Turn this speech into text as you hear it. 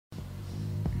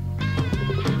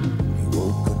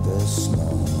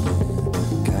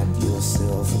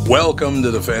Welcome to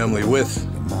the family with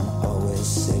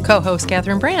co-host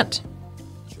Catherine Brandt,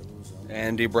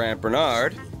 Andy Brandt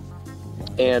Bernard,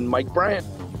 and Mike Bryant.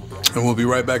 And we'll be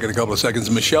right back in a couple of seconds.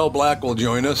 Michelle Black will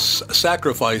join us.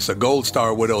 Sacrifice, a Gold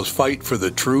Star Widow's fight for the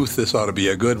truth. This ought to be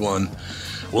a good one.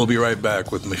 We'll be right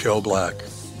back with Michelle Black.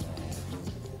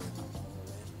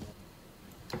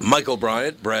 Michael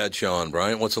Bryant, Bradshaw and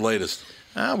Bryant, what's the latest?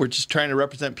 We're just trying to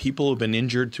represent people who've been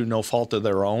injured through no fault of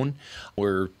their own.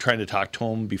 We're trying to talk to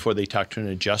them before they talk to an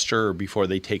adjuster or before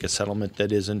they take a settlement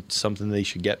that isn't something they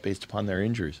should get based upon their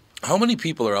injuries. How many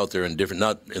people are out there in different,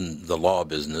 not in the law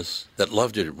business, that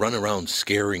love to run around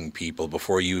scaring people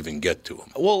before you even get to them?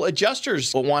 Well,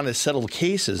 adjusters want to settle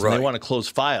cases and Right. they want to close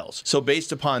files. So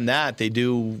based upon that, they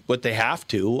do what they have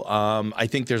to. I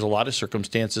think there's a lot of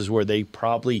circumstances where they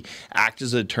probably act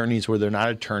as attorneys where they're not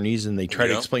attorneys and they try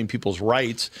to explain people's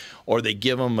rights, or they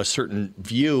give them a certain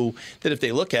view that if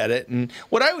they look at it. And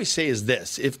what I always say is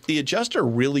this: if the adjuster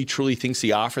really truly thinks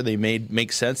the offer they made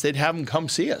makes sense, they'd have them come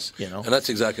see us. And that's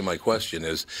exactly my question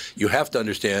is, you have to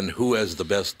understand who has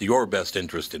your best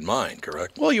interest in mind,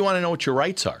 correct? Well, you want to know what your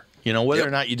rights are. Whether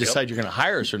or not you decide you're going to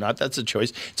hire us or not, that's a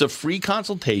choice. It's a free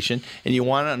consultation, and you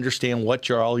want to understand what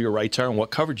all your rights are and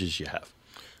what coverages you have.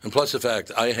 And plus the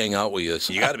fact I hang out with you,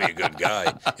 so you got to be a good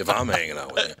guy if I'm hanging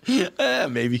out with you.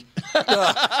 Maybe.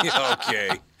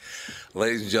 Okay.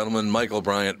 Ladies and gentlemen, Michael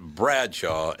Bryant,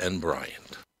 Bradshaw and Bryant.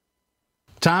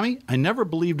 Tommy, I never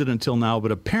believed it until now,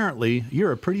 but apparently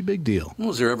you're a pretty big deal.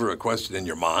 Was there ever a question in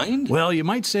your mind? Well, you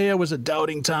might say I was a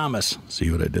doubting Thomas.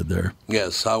 See what I did there?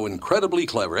 Yes, how incredibly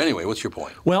clever. Anyway, what's your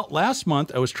point? Well, last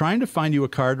month I was trying to find you a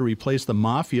car to replace the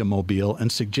Mafia Mobile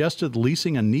and suggested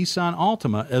leasing a Nissan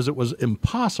Altima as it was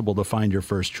impossible to find your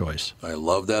first choice. I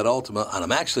love that Altima, and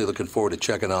I'm actually looking forward to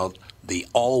checking out the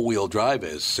all-wheel drive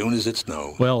as soon as it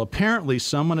snows. Well, apparently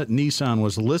someone at Nissan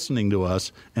was listening to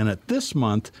us, and at this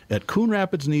month at Coon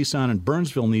Rapids Nissan and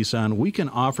Burnsville Nissan, we can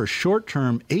offer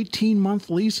short-term 18-month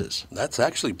leases. That's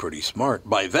actually pretty smart.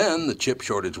 By then, the chip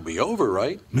shortage will be over,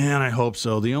 right? Man, I hope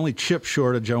so. The only chip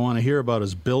shortage I want to hear about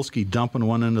is Bilski dumping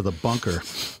one into the bunker.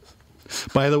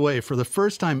 By the way, for the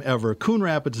first time ever, Coon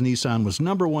Rapids Nissan was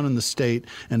number 1 in the state,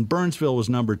 and Burnsville was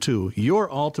number 2. Your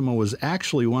Altima was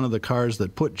actually one of the cars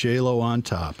that put J-Lo on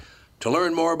top. To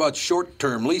learn more about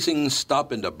short-term leasing,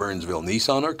 stop into Burnsville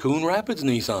Nissan or Coon Rapids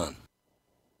Nissan.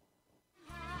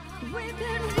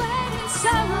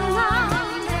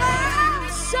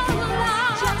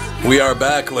 We are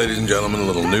back, ladies and gentlemen. A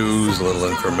little news, a little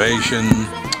information.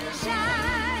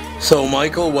 So,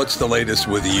 Michael, what's the latest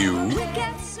with you?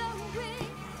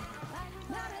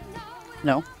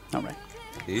 No, all right.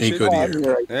 He could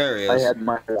hear. There he is.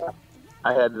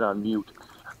 I had it on mute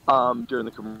during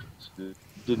the commercial.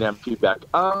 Didn't have feedback.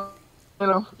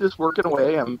 Just working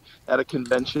away. I'm at a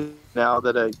convention now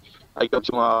that I go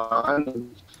to on.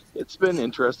 And it's been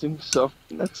interesting. So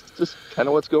that's just kind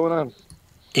of what's going on.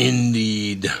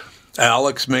 Indeed.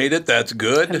 Alex made it. That's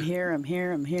good. I'm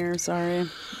here. Sorry.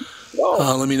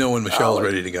 Let me know when Michelle's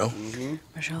ready to go. Mm-hmm.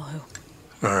 Michelle who?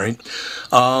 All right.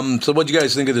 So what do you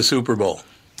guys think of the Super Bowl?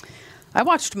 I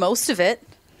watched most of it,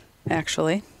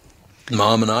 actually.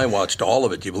 Mom and I watched all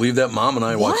of it. Do you believe that? Mom and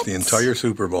I watched the entire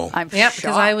Super Bowl. I'm Yep, shocked.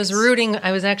 because I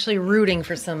was actually rooting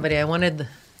for somebody. I wanted the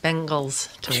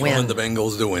Bengals to She win. wanted the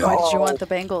Bengals to win. Why did you want the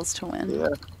Bengals to win? Yeah.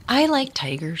 I like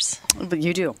Tigers. But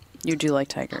you do. You do like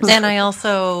Tigers. And I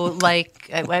also I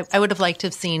would have liked to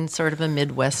have seen sort of a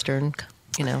Midwestern,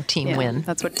 team win.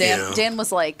 That's what Dan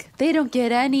was like. They don't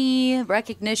get any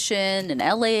recognition, and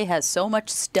LA has so much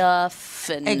stuff.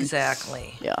 And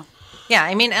Exactly. Yeah. Yeah,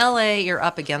 I mean, LA, you're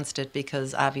up against it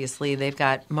because obviously they've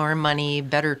got more money,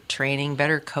 better training,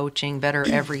 better coaching, better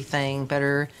everything,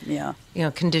 better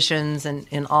conditions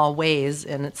in all ways.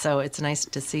 And it's nice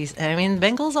to see. I mean,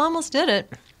 Bengals almost did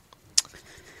it,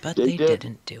 but they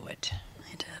didn't do it.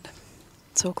 They did.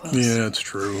 So close. Yeah, it's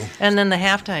true. And then the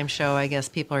halftime show, I guess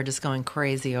people are just going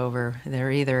crazy over.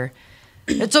 They're either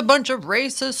it's a bunch of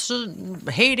racist,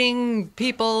 hating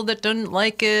people that didn't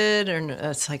like it, or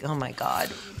it's like, oh my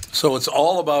God. So it's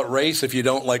all about race if you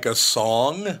don't like a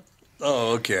song?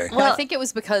 Oh, okay. Well, I think it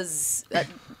was because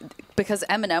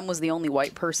Eminem was the only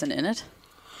white person in it.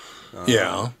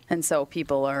 Yeah. And so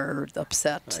people are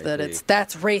upset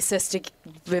that's racist.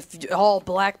 If all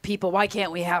black people, why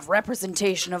can't we have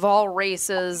representation of all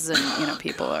races? And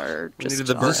people are just. We needed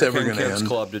the Burger Kids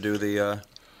Club to do the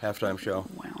halftime show.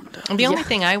 The only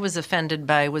thing I was offended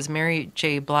by was Mary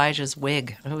J. Blige's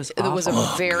wig. It was awful. It was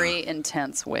a very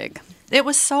intense wig. It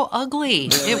was so ugly.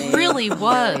 It really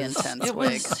was. Very intense it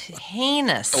wig. was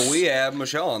heinous. Oh, we have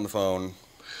Michelle on the phone.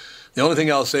 The only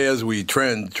thing I'll say as we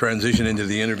transition into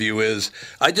the interview is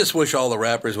I just wish all the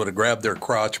rappers would have grabbed their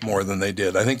crotch more than they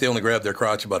did. I think they only grabbed their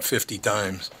crotch about 50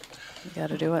 times. You got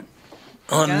to do it.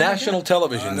 On national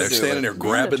television, they're standing there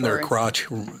grabbing their crotch,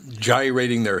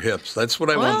 gyrating their hips. That's what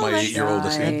I want my 8-year-old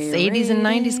to see. It's 80s and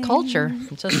 90s culture.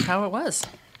 It's just how it was.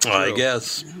 I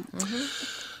guess.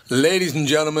 Ladies and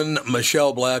gentlemen,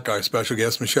 Michelle Black, our special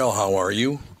guest. Michelle, how are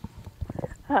you?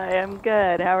 Hi, I'm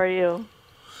good. How are you?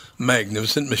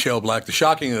 Magnificent. Michelle Black, the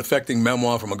shocking and affecting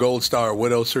memoir from a Gold Star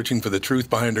widow searching for the truth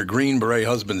behind her Green Beret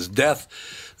husband's death.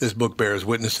 This book bears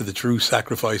witness to the true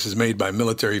sacrifices made by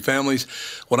military families.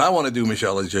 What I want to do,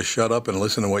 Michelle, is just shut up and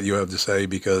listen to what you have to say,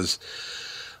 because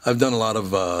I've done a lot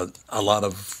of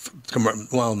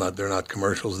they're not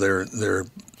commercials. They're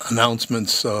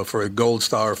announcements for Gold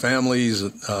Star families.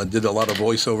 Did a lot of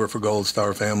voiceover for Gold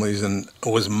Star families, and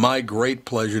it was my great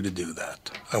pleasure to do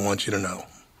that. I want you to know.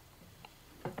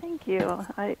 Thank you.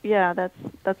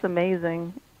 That's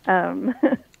amazing.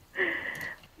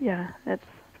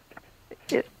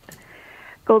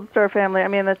 Gold Star family. I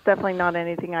mean, that's definitely not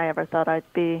anything I ever thought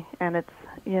I'd be, and it's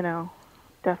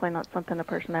definitely not something a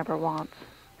person ever wants.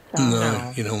 So.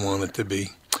 No, you don't want it to be.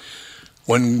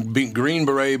 When Green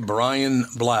Beret Brian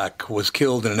Black was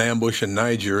killed in an ambush in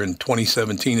Niger in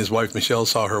 2017, his wife Michelle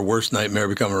saw her worst nightmare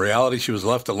become a reality. She was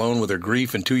left alone with her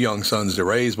grief and 2 young sons to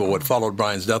raise, but what followed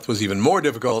Brian's death was even more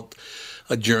difficult,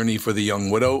 a journey for the young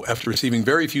widow. After receiving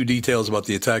very few details about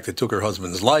the attack that took her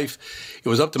husband's life, it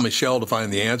was up to Michelle to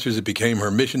find the answers. It became her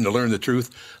mission to learn the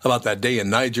truth about that day in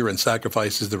Niger and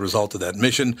sacrifice as the result of that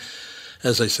mission.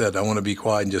 As I said, I want to be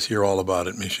quiet and just hear all about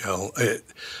it, Michelle.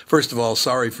 First of all,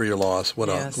 sorry for your loss. What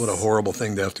a horrible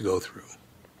thing to have to go through.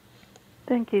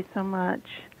 Thank you so much.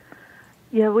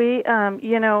 Yeah, we,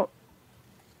 it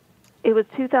was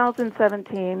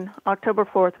 2017. October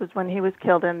 4th was when he was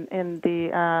killed in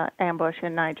the ambush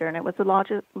in Niger, and it was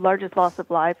the largest loss of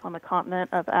life on the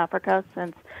continent of Africa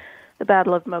since the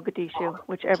Battle of Mogadishu,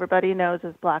 which everybody knows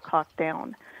as Black Hawk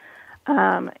Down.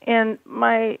 And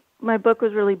my book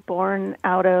was really born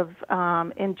out of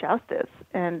injustice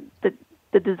and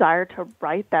the desire to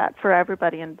write that for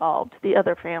everybody involved, the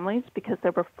other families, because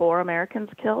there were 4 Americans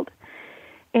killed,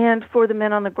 and for the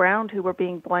men on the ground who were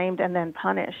being blamed and then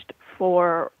punished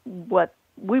for what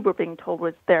we were being told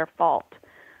was their fault.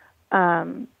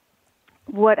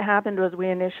 What happened was we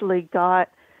initially got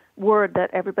word that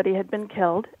everybody had been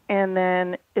killed, and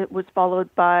then it was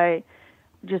followed by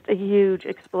just a huge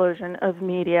explosion of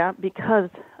media because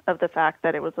of the fact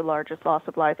that it was the largest loss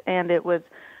of life, and it was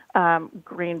a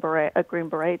Green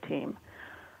Beret team.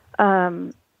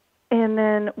 And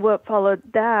then what followed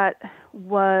that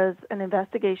was an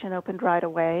investigation opened right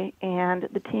away, and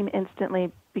the team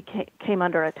instantly came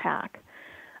under attack.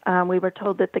 We were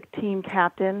told that the team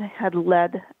captain had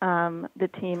led the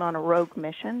team on a rogue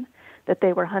mission, that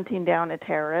they were hunting down a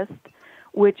terrorist,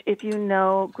 which, if you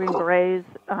know Green Berets,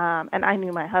 and I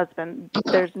knew my husband,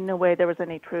 there's no way there was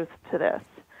any truth to this.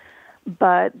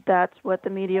 But that's what the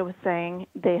media was saying.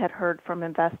 They had heard from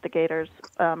investigators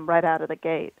right out of the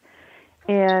gate.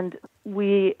 And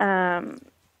we,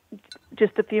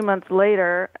 just a few months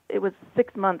later, it was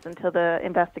 6 months until the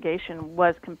investigation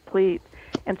was complete.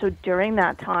 And so during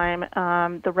that time,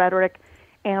 the rhetoric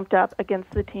amped up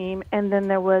against the team, and then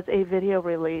there was a video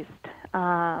released.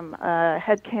 A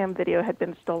head cam video had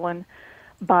been stolen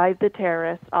by the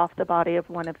terrorists off the body of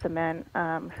one of the men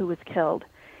who was killed.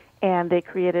 And they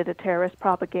created a terrorist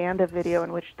propaganda video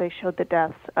in which they showed the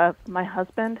deaths of my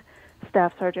husband,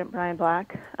 Staff Sergeant Brian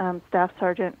Black, Staff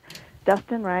Sergeant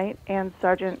Dustin Wright, and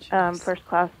Sergeant First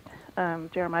Class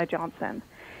Jeremiah Johnson.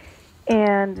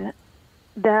 And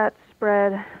that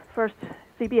spread, first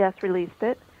CBS released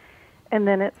it, and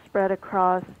then it spread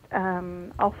across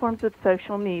all forms of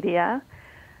social media.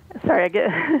 Sorry, I get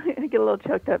a little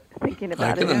choked up thinking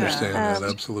about it. I can understand that,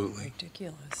 absolutely.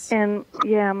 Ridiculous. And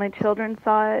yeah, my children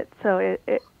saw it. So it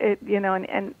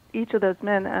and each of those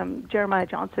men, Jeremiah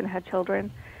Johnson had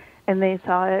children, and they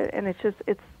saw it, and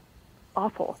it's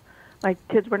awful. My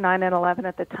kids were 9 and 11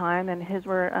 at the time, and his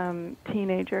were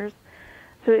teenagers.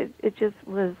 So it just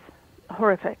was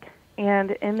horrific.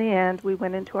 And in the end, we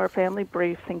went into our family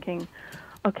brief thinking,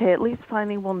 okay, at least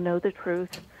finally we'll know the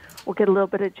truth. We'll get a little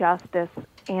bit of justice.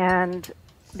 And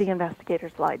the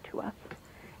investigators lied to us.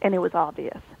 And it was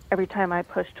obvious. Every time I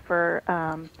pushed for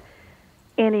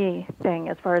anything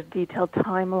as far as detailed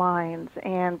timelines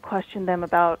and questioned them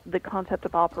about the concept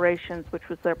of operations, which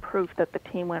was their proof that the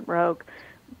team went rogue,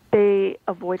 they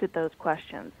avoided those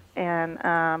questions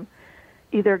and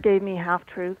either gave me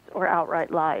half-truths or outright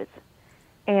lies.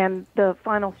 And the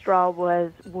final straw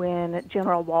was when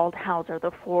General Waldhauser,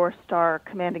 the 4-star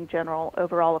commanding general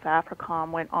over all of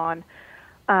AFRICOM, went on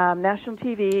national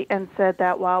TV and said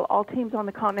that while all teams on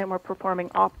the continent were performing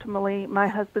optimally, my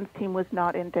husband's team was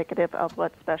not indicative of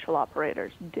what special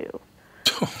operators do.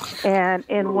 And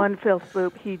in one fell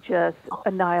swoop, he just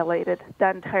annihilated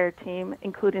that entire team,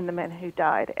 including the men who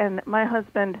died. And my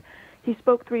husband, he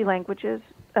spoke 3 languages.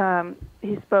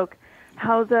 He spoke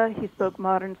Hausa, he spoke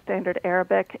modern standard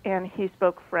Arabic, and he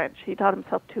spoke French. He taught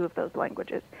himself 2 of those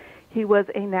languages. He was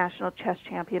a national chess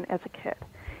champion as a kid.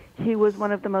 He was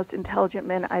one of the most intelligent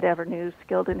men I'd ever knew,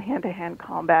 skilled in hand-to-hand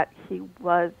combat. He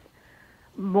was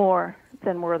more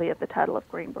than worthy of the title of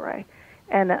Green Beret.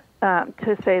 And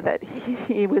to say that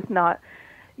he was not,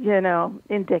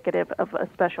 indicative of a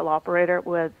special operator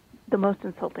was the most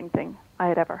insulting thing I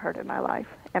had ever heard in my life.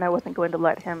 And I wasn't going to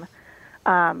let him,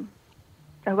 I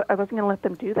wasn't going to let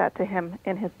them do that to him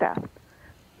in his death.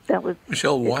 That was,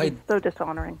 Michelle, why? Was so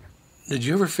dishonoring. Did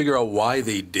you ever figure out why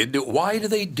they did it? Why do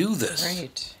they do this?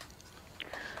 Right.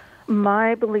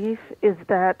 My belief is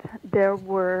that there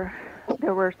were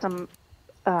some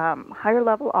higher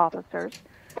level officers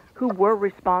who were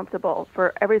responsible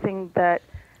for everything that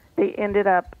they ended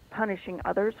up punishing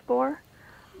others for,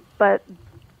 but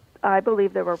I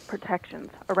believe there were protections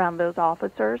around those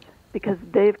officers because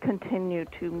they've continued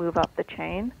to move up the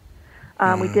chain.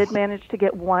 We did manage to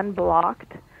get one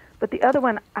blocked, but the other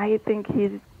one, I think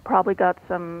he's probably got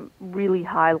some really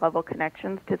high-level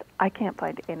connections because I can't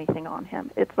find anything on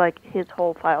him. It's like his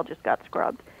whole file just got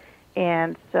scrubbed.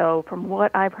 And so from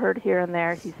what I've heard here and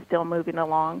there, he's still moving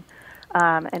along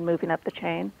and moving up the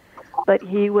chain. But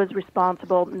he was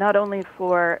responsible not only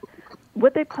for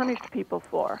what they punished people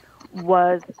for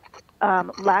was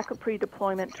lack of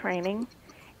pre-deployment training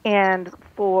and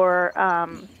for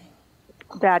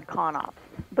bad con ops.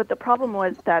 But the problem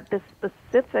was that this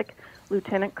specific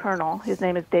lieutenant colonel, his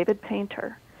name is David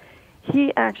Painter,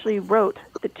 he actually wrote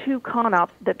the 2 con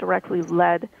ops that directly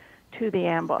led to the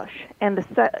ambush. And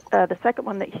the second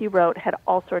one that he wrote had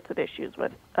all sorts of issues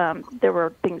with. There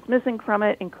were things missing from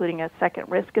it, including a second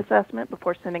risk assessment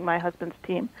before sending my husband's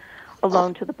team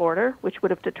alone to the border, which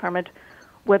would have determined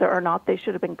whether or not they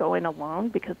should have been going alone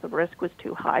because the risk was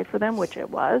too high for them, which it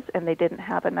was, and they didn't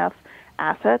have enough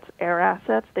assets, air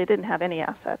assets. They didn't have any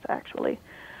assets, actually.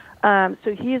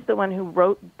 So he's the one who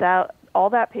wrote all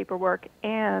that paperwork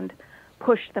and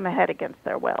pushed them ahead against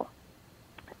their will.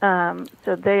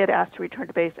 So they had asked to return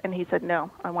to base, and he said, no,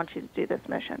 I want you to do this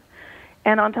mission.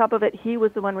 And on top of it, he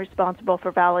was the one responsible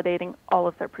for validating all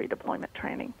of their pre-deployment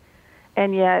training.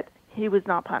 And yet, he was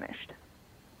not punished.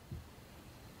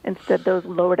 Instead, those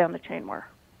lower down the chain were.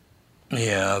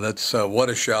 Yeah, that's what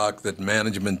a shock that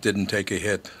management didn't take a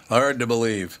hit. Hard to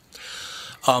believe.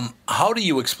 How do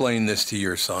you explain this to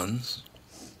your sons?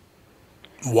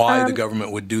 Why the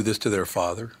government would do this to their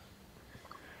father?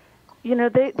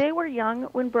 They were young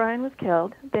when Brian was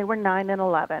killed. They were 9 and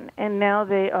 11, and now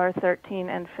they are 13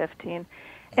 and 15.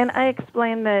 And I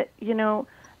explained that,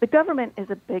 the government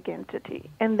is a big entity,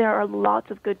 and there are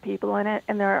lots of good people in it,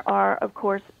 and there are, of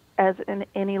course, as in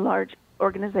any large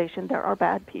organization, there are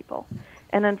bad people.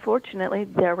 And unfortunately,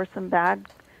 there were some bad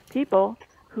people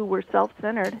who were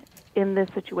self-centered in this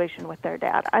situation with their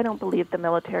dad. I don't believe the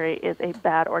military is a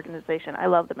bad organization. I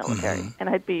love the military, and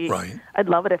I'd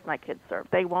love it if my kids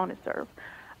served. They want to serve.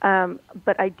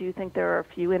 But I do think there are a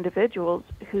few individuals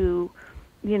who,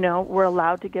 were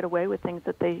allowed to get away with things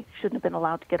that they shouldn't have been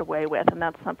allowed to get away with, and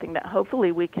that's something that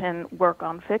hopefully we can work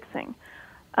on fixing.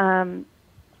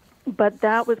 But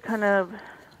that was kind of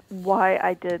why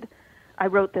I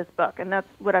wrote this book, and that's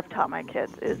what I've taught my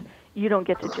kids is you don't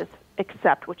get to just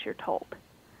accept what you're told.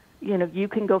 You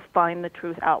can go find the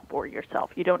truth out for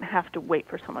yourself. You don't have to wait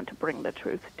for someone to bring the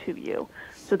truth to you.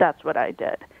 So that's what I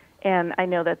did. And I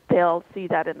know that they'll see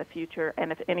that in the future,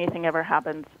 and if anything ever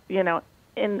happens, in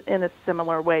a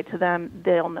similar way to them,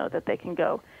 they'll know that they can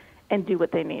go and do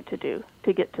what they need to do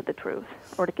to get to the truth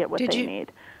or to get what they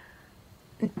need.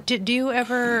 Did you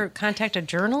ever contact a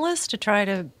journalist to try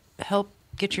to help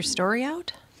get your story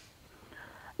out?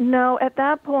 No, at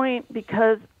that point,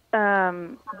 because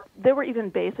there were even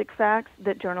basic facts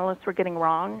that journalists were getting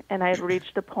wrong, and I had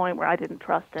reached a point where I didn't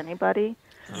trust anybody.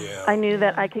 Yeah. I knew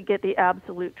that I could get the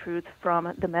absolute truth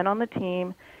from the men on the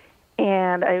team,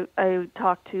 and I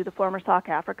talked to the former SOC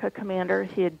Africa commander.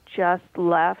 He had just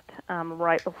left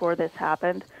right before this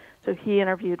happened, so he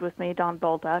interviewed with me, Don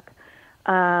Bolduc.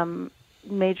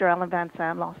 Major Alan Van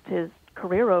Sam lost his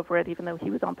career over it, even though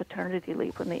he was on paternity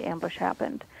leave when the ambush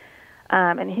happened.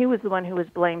 And he was the one who was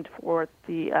blamed for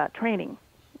the training,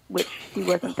 which he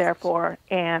wasn't there for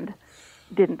and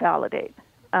didn't validate.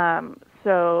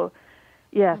 So,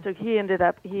 yeah, so he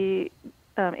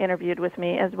interviewed with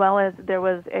me, as well as there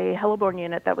was a heliborne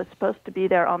unit that was supposed to be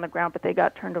there on the ground, but they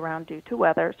got turned around due to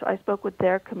weather. So I spoke with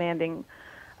their commander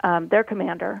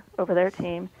over their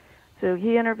team. So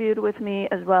he interviewed with me,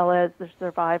 as well as the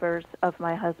survivors of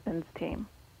my husband's team.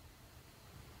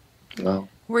 Wow.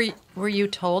 Were you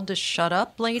told to shut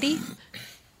up, lady?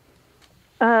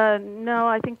 No,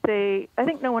 I think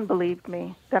no one believed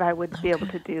me that I would be able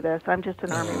to do this. I'm just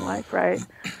an Army wife, right?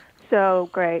 So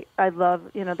great. I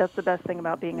love, that's the best thing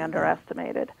about being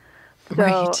underestimated. So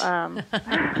Right.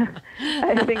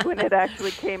 I think when it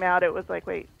actually came out, it was like,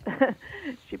 wait,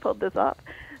 she pulled this off.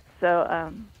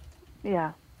 So,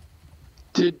 yeah.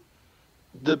 Did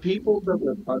the people that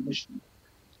were punished,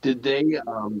 did they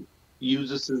use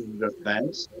this as a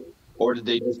defense, or did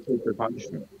they just take their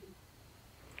punishment?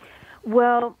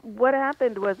 Well, what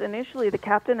happened was initially the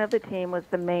captain of the team was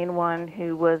the main one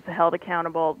who was held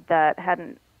accountable that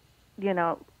hadn't, they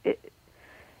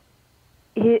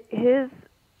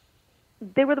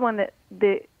were the one that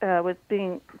was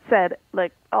being said,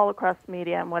 like, all across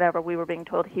media and whatever, we were being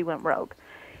told he went rogue.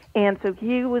 And so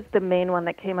he was the main one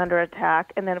that came under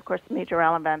attack. And then, of course, Major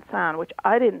Alan Van Sant, which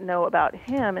I didn't know about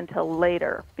him until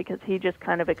later because he just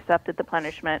kind of accepted the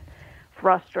punishment,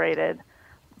 frustrated,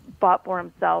 fought for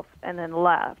himself, and then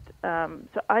left.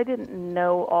 So I didn't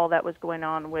know all that was going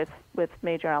on with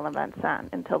Major Alan Van Sant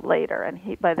until later. And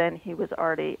by then he was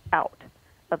already out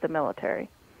of the military.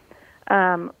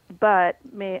 But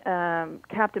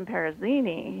Captain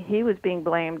Perezzini, he was being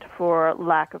blamed for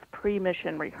lack of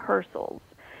pre-mission rehearsals.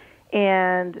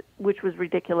 And which was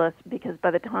ridiculous because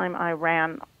by the time I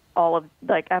ran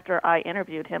after I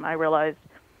interviewed him, I realized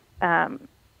I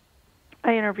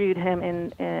interviewed him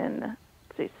in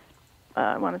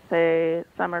I want to say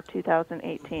summer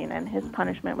 2018, and his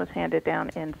punishment was handed down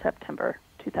in September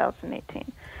 2018.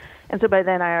 And so by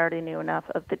then I already knew enough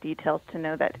of the details to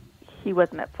know that he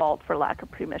wasn't at fault for lack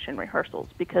of pre-mission rehearsals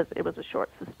because it was a short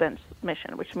suspense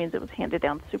mission, which means it was handed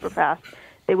down super fast.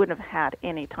 They wouldn't have had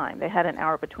any time. They had an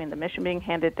hour between the mission being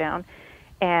handed down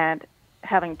and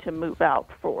having to move out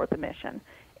for the mission,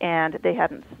 and they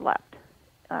hadn't slept.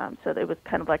 So it was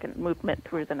kind of like a movement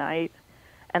through the night,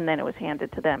 and then it was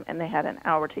handed to them, and they had an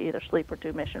hour to either sleep or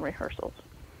do mission rehearsals.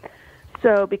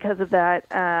 So because of that,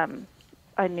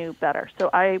 I knew better. So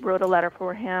I wrote a letter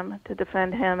for him to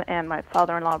defend him, and my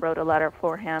father-in-law wrote a letter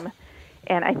for him.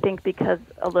 And I think because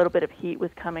a little bit of heat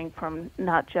was coming from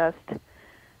not just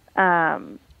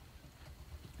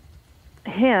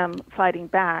him fighting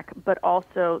back, but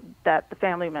also that the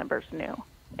family members knew.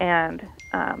 And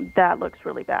that looks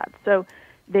really bad. So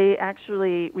they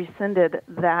actually rescinded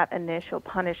that initial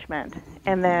punishment,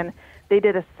 and then they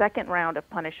did a second round of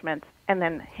punishments and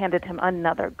then handed him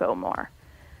another go more.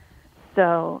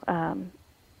 So,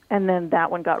 and then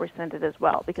that one got rescinded as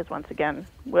well because, once again,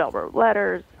 we all wrote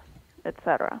letters,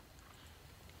 etc.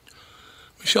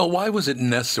 Michelle, why was it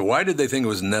necessary? Why did they think it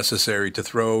was necessary to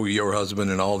throw your husband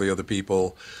and all the other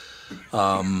people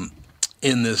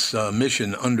in this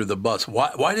mission under the bus?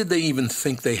 Why did they even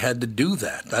think they had to do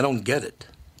that? I don't get it.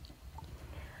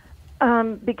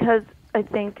 Because I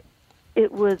think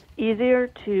it was easier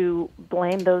to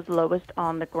blame those lowest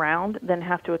on the ground than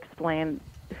have to explain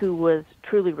who was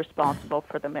truly responsible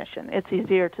for the mission. It's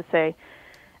easier to say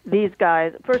these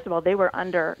guys, first of all, they were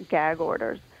under gag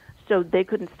orders, so they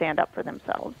couldn't stand up for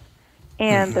themselves.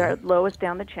 And they're lowest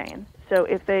down the chain. So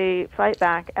if they fight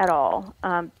back at all,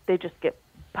 they just get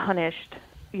punished,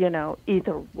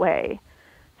 either way.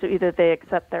 So either they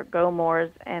accept their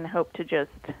go-mores and hope to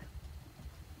just...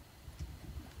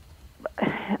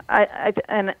 I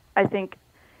think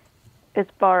as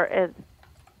far as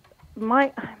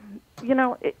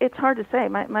it's hard to say.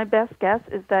 My best guess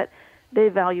is that they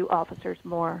value officers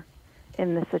more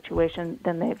in this situation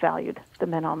than they valued the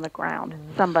men on the ground.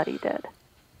 Somebody did.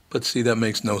 But see, that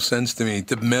makes no sense to me.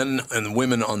 The men and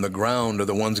women on the ground are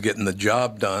the ones getting the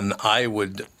job done. I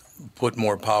would put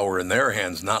more power in their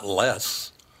hands, not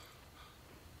less.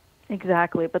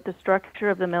 Exactly, but the structure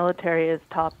of the military is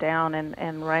top down,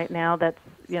 and right now that's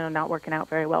not working out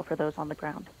very well for those on the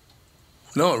ground.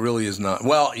 No, it really is not.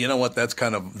 Well, you know what? That's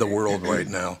kind of the world right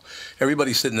now.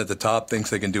 Everybody sitting at the top thinks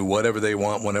they can do whatever they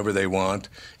want, whenever they want.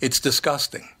 It's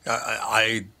disgusting.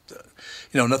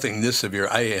 Nothing this severe.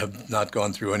 I have not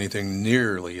gone through anything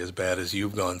nearly as bad as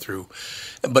you've gone through.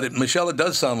 But, Michelle, it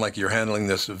does sound like you're handling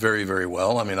this very, very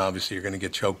well. I mean, obviously you're going to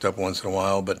get choked up once in a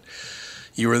while, but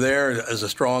you were there as a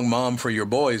strong mom for your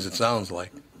boys, it sounds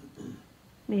like.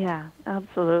 Yeah,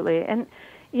 absolutely. And,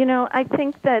 I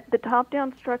think that the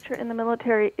top-down structure in the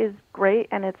military is great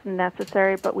and it's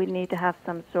necessary, but we need to have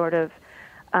some sort of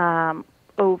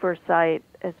oversight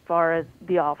as far as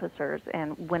the officers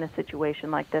and when a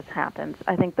situation like this happens.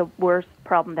 I think the worst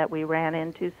problem that we ran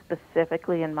into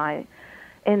specifically in my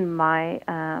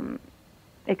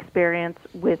experience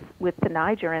with the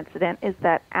Niger incident is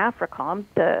that AFRICOM,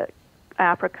 the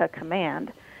Africa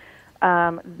Command,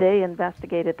 they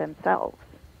investigated themselves.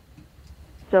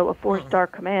 So a 4-star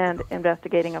command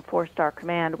investigating a 4-star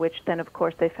command, which then, of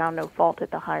course, they found no fault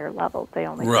at the higher levels. They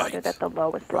only found it at the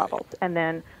lowest levels. And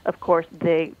then, of course,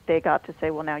 they got to say,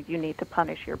 well, now you need to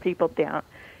punish your people down.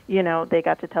 You know, they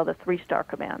got to tell the 3-star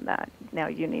command that now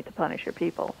you need to punish your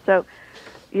people. So,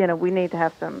 you know, we need to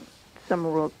have some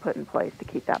rules put in place to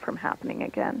keep that from happening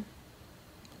again.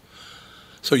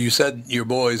 So you said your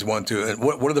boys want to.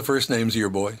 What are the first names of your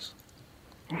boys?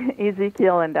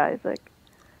 Ezekiel and Isaac.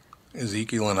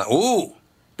 Ezekiel and ooh,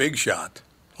 big shot.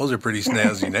 Those are pretty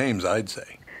snazzy names, I'd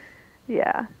say.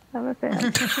 Yeah, I'm a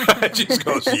fan. Just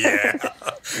goes,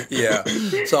 yeah.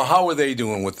 So how are they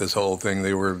doing with this whole thing?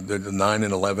 They're 9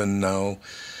 and 11 now,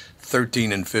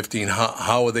 13 and 15.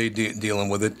 How are they dealing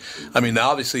with it? I mean,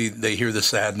 obviously they hear the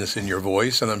sadness in your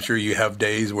voice, and I'm sure you have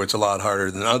days where it's a lot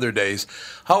harder than other days.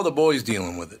 How are the boys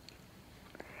dealing with it?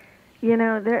 You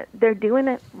know, they're dealing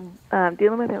with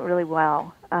it really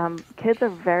well. Kids are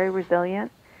very resilient,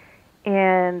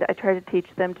 and I try to teach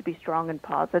them to be strong and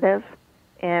positive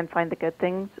and find the good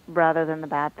things rather than the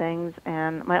bad things.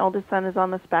 And my oldest son is on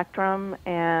the spectrum,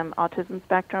 and autism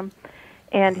spectrum,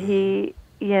 and he,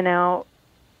 you know,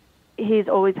 he's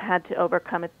always had to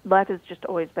overcome it. Life has just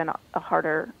always been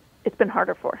it's been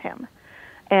harder for him.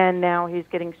 And now he's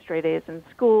getting straight A's in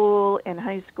school, in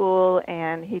high school,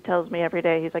 and he tells me every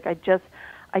day, he's like, I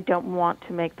don't want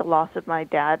to make the loss of my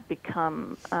dad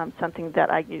become something that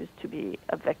I use to be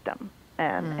a victim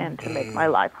and to make my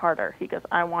life harder. He goes,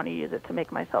 I want to use it to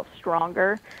make myself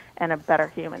stronger and a better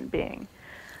human being.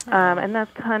 And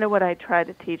that's kind of what I try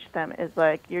to teach them is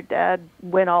like, your dad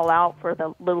went all out for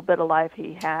the little bit of life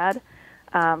he had.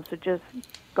 So just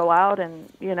go out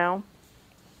and, you know,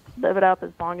 live it up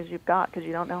as long as you've got because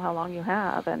you don't know how long you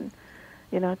have. And,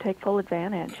 you know, take full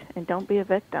advantage and don't be a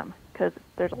victim because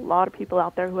there's a lot of people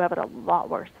out there who have it a lot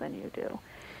worse than you do.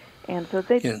 And so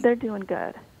they're doing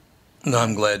good. No,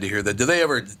 I'm glad to hear that. Do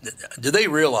they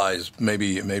realize, maybe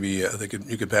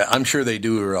you could, I'm sure they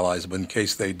do realize, but in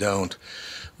case they don't,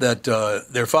 that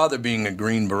their father being a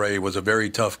Green Beret was a very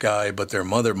tough guy, but their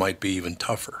mother might be even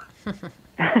tougher.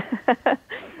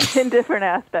 In different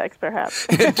aspects, perhaps.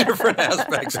 In different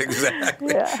aspects,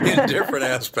 exactly. Yeah. In different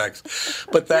aspects.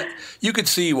 But that you could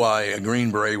see why a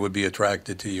Green Beret would be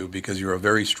attracted to you because you're a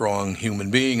very strong human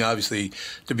being. Obviously,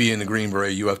 to be in the Green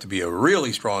Beret, you have to be a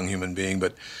really strong human being.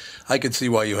 But I could see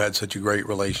why you had such a great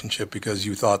relationship because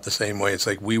you thought the same way. It's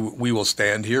like, we will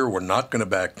stand here. We're not going to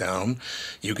back down.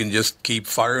 You can just keep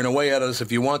firing away at us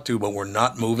if you want to, but we're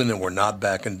not moving and we're not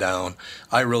backing down.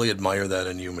 I really admire that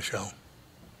in you, Michelle.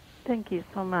 Thank you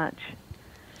so much.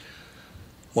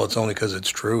 Well, it's only because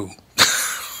it's true.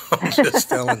 I'm just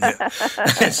telling you.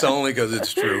 It's only because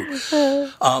it's true.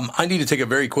 I need to take a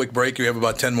very quick break. You have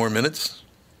about 10 more minutes.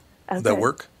 Okay. Does that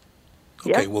work?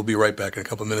 Okay, We'll be right back in a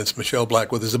couple of minutes. Michelle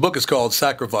Black with us. The book is called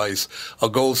Sacrifice, A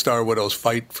Gold Star Widow's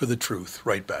Fight for the Truth.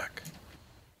 Right back.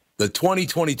 The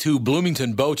 2022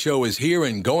 Bloomington Boat Show is here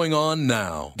and going on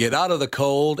now. Get out of the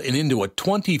cold and into a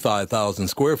 25,000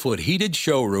 square foot heated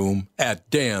showroom at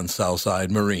Dan's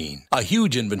Southside Marine. A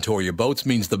huge inventory of boats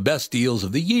means the best deals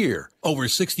of the year. Over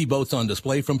 60 boats on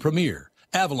display from Premier,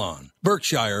 Avalon,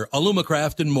 Berkshire,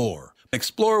 Alumacraft, and more.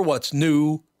 Explore what's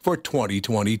new for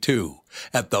 2022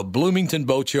 at the Bloomington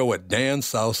Boat Show at Dan's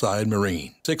Southside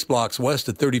Marine. 6 blocks west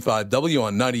at 35W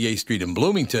on 98th Street in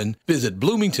Bloomington. Visit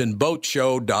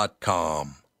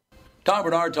bloomingtonboatshow.com. Tom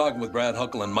Bernard talking with Brad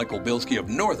Huckle and Michael Bilski of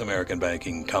North American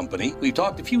Banking Company. We've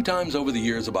talked a few times over the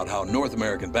years about how North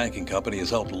American Banking Company has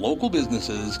helped local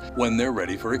businesses when they're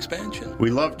ready for expansion.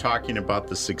 We love talking about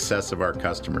the success of our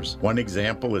customers. One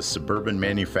example is Suburban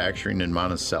Manufacturing in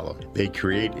Monticello. They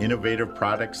create innovative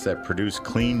products that produce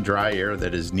clean, dry air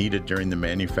that is needed during the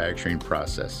manufacturing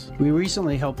process. We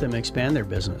recently helped them expand their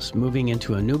business. Moving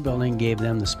into a new building gave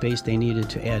them the space they needed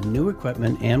to add new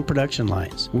equipment and production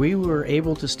lines. We were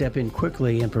able to step in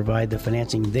quickly and provide the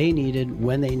financing they needed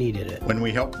when they needed it. When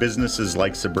we help businesses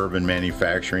like Suburban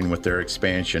Manufacturing with their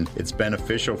expansion, it's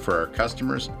beneficial for our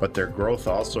customers, but their growth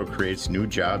also creates new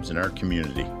jobs in our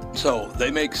community. So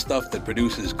they make stuff that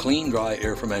produces clean, dry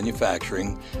air for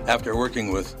manufacturing after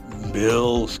working with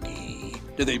Bilski.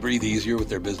 Do they breathe easier with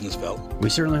their business felt? We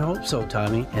certainly hope so,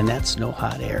 Tommy, and that's no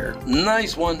hot air.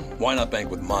 Nice one. Why not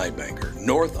bank with my banker?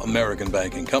 North American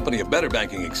Banking Company, a better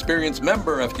banking experience,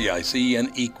 member FDIC, and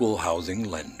equal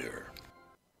housing lender.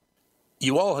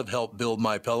 You all have helped build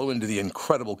MyPillow into the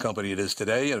incredible company it is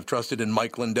today and have trusted in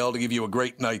Mike Lindell to give you a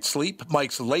great night's sleep.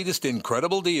 Mike's latest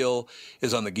incredible deal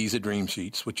is on the Giza Dream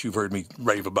Sheets, which you've heard me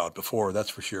rave about before,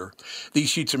 that's for sure. These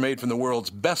sheets are made from the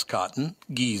world's best cotton,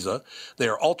 Giza. They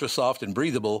are ultra soft and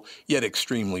breathable, yet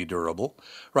extremely durable.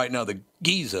 Right now, the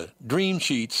Giza Dream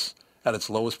Sheets at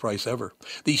its lowest price ever.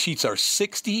 These sheets are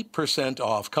 60%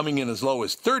 off, coming in as low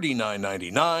as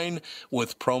 $39.99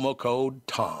 with promo code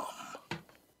TOM.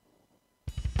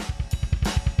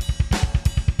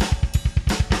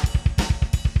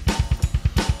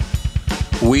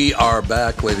 We are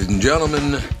back, ladies and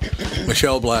gentlemen.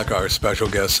 Michelle Black, our special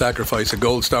guest, Sacrifice, a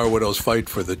Gold Star Widow's Fight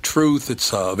for the Truth.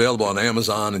 It's available on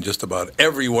Amazon and just about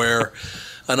everywhere.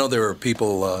 I know there are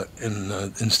people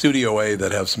in Studio A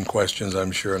that have some questions,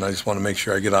 I'm sure, and I just want to make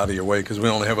sure I get out of your way because we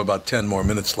only have about 10 more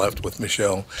minutes left with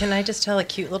Michelle. Can I just tell a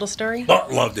cute little story? Oh,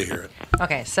 love to hear it.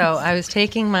 Okay, so I was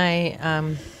taking my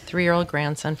 3-year-old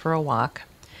grandson for a walk,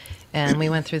 and we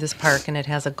went through this park, and it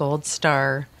has a Gold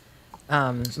Star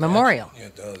memorial. Yeah,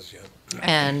 it does, yeah.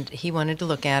 And he wanted to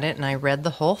look at it, and I read the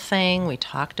whole thing. We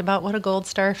talked about what a Gold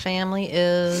Star family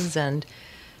is, and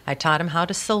I taught him how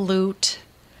to salute.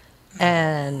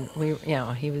 And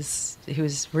he was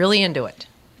really into it,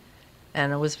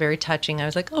 and it was very touching. I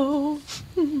was like, oh,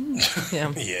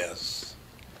 yeah. Yes.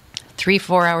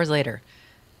 3-4 hours later,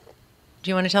 do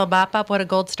you want to tell Bop Bop what a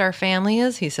Gold Star family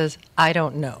is? He says, I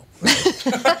don't know.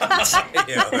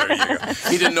 Yeah, there you go.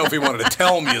 He didn't know if he wanted to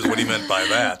tell me is what he meant by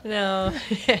that. No,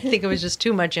 I think it was just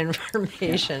too much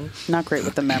information. Yeah. Not great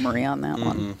with the memory on that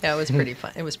one. That was pretty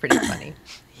fun. It was pretty funny.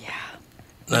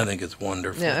 I think it's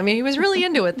wonderful. Yeah, I mean, he was really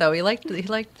into it, though. He liked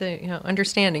the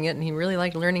understanding it, and he really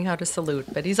liked learning how to salute.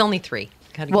 But he's only 3.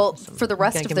 For the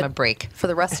rest of give him a break. For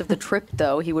the rest of the trip,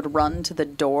 though, he would run to the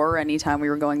door anytime we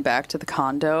were going back to the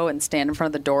condo and stand in front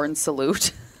of the door and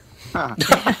salute.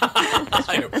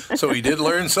 So he did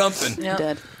learn something.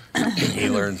 Yep. He did. He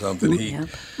learned something.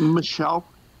 Michelle.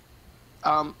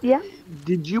 Yeah.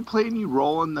 Did you play any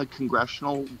role in the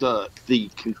congressional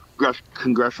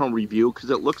review? Because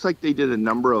it looks like they did a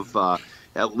number of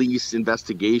at least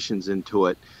investigations into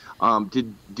it.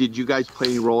 Did you guys play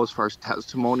any role as far as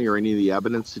testimony or any of the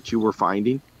evidence that you were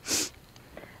finding?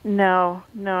 No,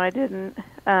 I didn't.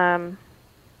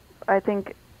 I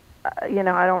think, I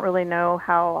don't really know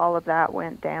how all of that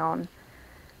went down.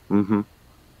 Mm-hmm.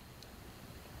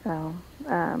 So,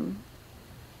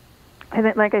 I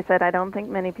think, like I said, I don't think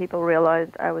many people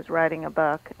realized I was writing a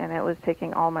book, and it was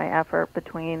taking all my effort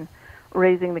between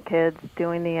raising the kids,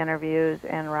 doing the interviews,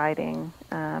 and writing.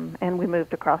 And we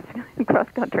moved across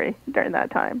country during that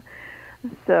time.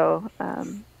 So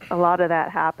a lot of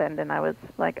that happened, and I was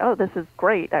like, oh, this is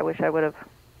great. I wish I would have,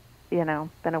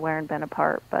 been aware and been a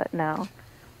part, but no.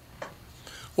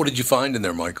 What did you find in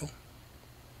there, Michael?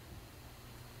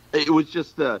 It was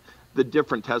just the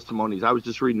different testimonies. I was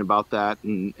just reading about that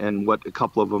and what a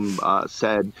couple of them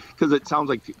said, because it sounds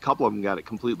like a couple of them got it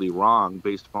completely wrong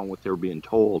based upon what they were being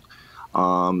told.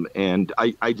 And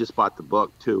I just bought the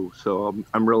book too, so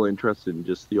I'm really interested in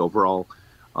just the overall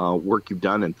work you've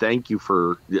done, and thank you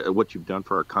for what you've done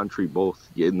for our country, both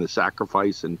in the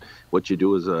sacrifice and what you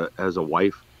do as a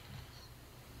wife.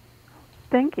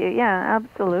 Thank you. Yeah,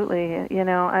 absolutely.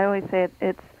 I always say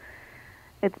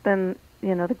it's been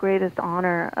the greatest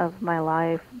honor of my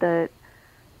life that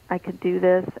I could do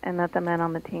this, and that the men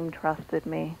on the team trusted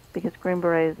me, because Green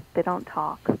Berets, they don't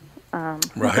talk. Right.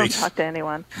 They don't talk to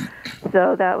anyone.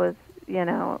 So that was,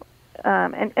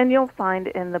 and you'll find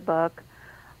in the book,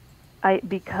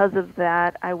 because of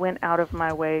that, I went out of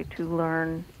my way to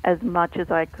learn as much as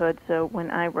I could. So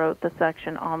when I wrote the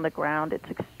section on the ground, it's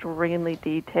extremely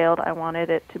detailed. I wanted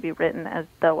it to be written as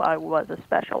though I was a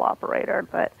special operator,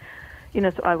 but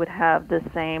so I would have the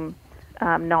same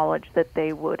knowledge that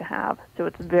they would have. So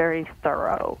it's very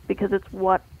thorough, because it's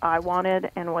what I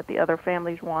wanted and what the other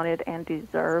families wanted and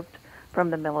deserved from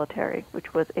the military,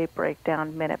 which was a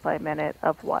breakdown minute by minute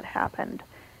of what happened,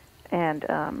 and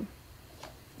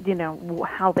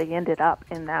how they ended up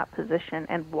in that position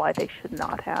and why they should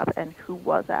not have, and who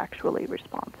was actually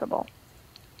responsible.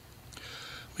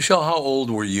 Michelle, how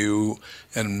old were you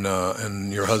and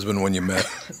your husband when you met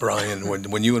Brian?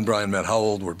 When you and Brian met, how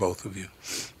old were both of you?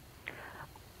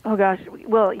 Oh, gosh.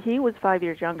 Well, he was 5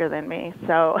 years younger than me,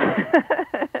 so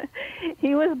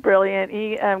he was brilliant.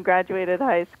 He graduated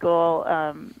high school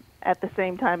at the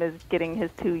same time as getting his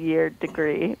 2-year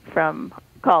degree from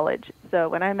college. So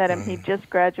when I met him, he just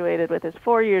graduated with his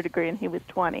 4-year degree, and he was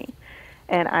 20,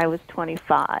 and I was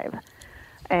 25.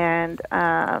 And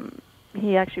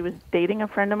he actually was dating a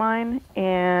friend of mine,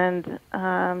 and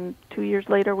 2 years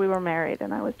later we were married,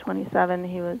 and I was 27,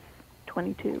 he was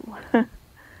 22.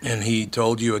 And he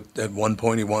told you at one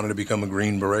point he wanted to become a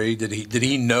Green Beret. Did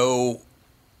he know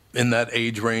in that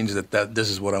age range that this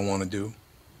is what I want to do?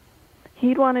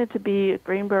 He'd wanted to be a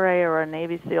Green Beret or a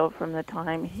Navy SEAL from the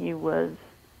time he was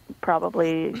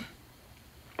probably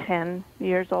 10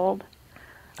 years old.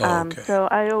 Okay. So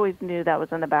I always knew that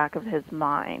was in the back of his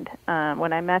mind.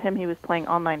 When I met him, he was playing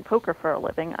online poker for a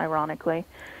living, ironically.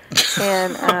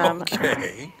 And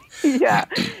okay. yeah,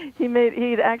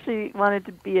 he'd actually wanted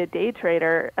to be a day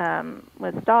trader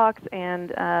with stocks,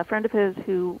 and a friend of his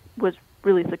who was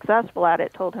really successful at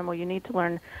it told him, well, you need to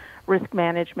learn risk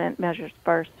management measures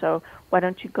first, so why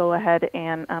don't you go ahead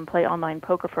and play online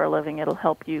poker for a living? It'll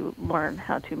help you learn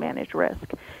how to manage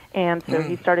risk. And so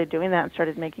he started doing that and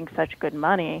started making such good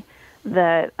money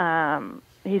that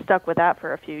he stuck with that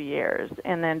for a few years.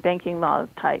 And then banking laws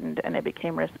tightened, and it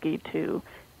became risky to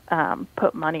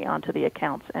put money onto the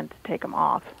accounts and to take them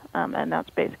off. And that's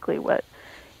basically what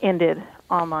ended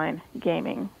online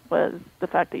gaming, was the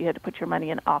fact that you had to put your money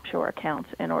in offshore accounts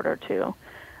in order to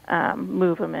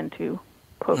move them into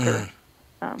poker,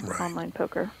 online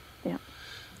poker. Yeah.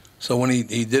 So when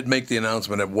he did make the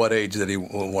announcement, at what age that he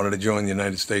wanted to join the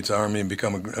United States Army and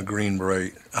become a Green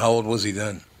Beret? How old was he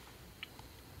then?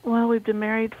 Well, we've been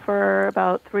married for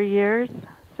about 3 years,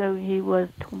 so he was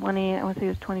 20. I want to say he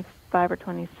was 25 or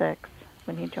 26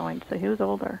 when he joined, so he was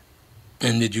older.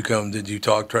 And did you try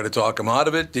to talk him out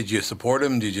of it? Did you support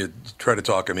him? Did you try to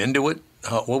talk him into it?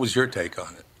 What was your take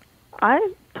on it?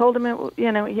 I told him,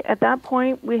 at that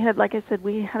point, we had, like I said,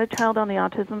 we had a child on the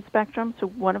autism spectrum, so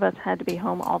one of us had to be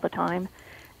home all the time.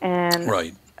 And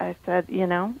right. I said,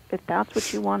 if that's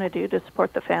what you want to do to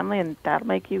support the family and that'll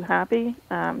make you happy,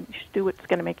 you should do what's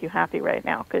going to make you happy right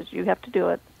now, because you have to do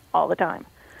it all the time.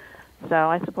 So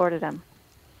I supported him.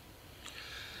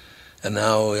 And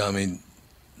now,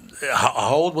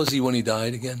 how old was he when he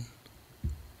died again?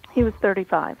 He was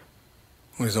 35.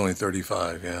 He was only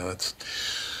 35, yeah. That's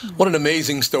what an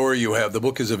amazing story you have. The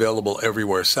book is available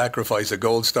everywhere. Sacrifice, a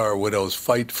Gold Star Widow's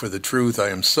Fight for the Truth. I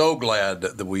am so glad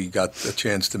that we got a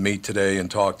chance to meet today and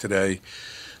talk today.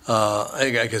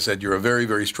 Like I said, you're a very,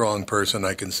 very strong person.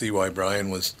 I can see why Brian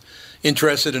was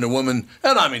interested in a woman.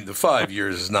 And the 5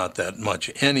 years is not that much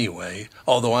anyway,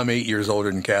 although I'm 8 years older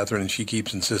than Catherine, and she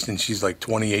keeps insisting she's like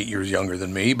 28 years younger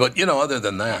than me. But, other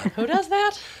than that. Who does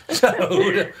that?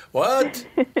 What?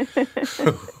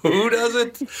 Who does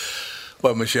it?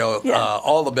 But, Michelle,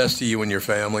 all the best to you and your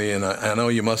family. And I know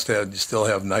you still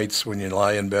have nights when you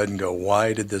lie in bed and go,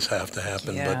 why did this have to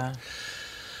happen? Yeah.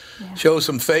 But show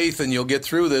some faith and you'll get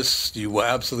through this. You will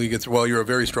absolutely get through. Well, you're a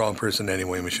very strong person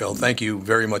anyway, Michelle. Thank you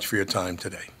very much for your time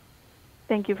today.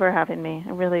 Thank you for having me.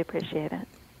 I really appreciate it.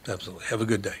 Absolutely. Have a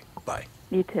good day. Bye.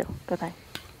 You too. Bye-bye.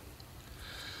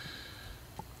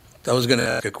 I was going to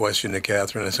ask a question to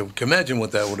Catherine. I said, imagine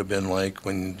what that would have been like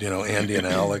when, Andy and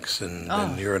Alex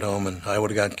and you're at home and I would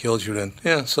have gotten killed. You would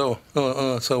have, so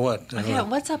what? Yeah,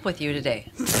 what's up with you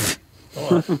today?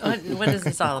 What is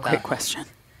this all about? Great question.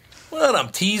 Well, I'm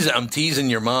teasing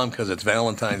your mom because it's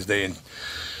Valentine's Day, and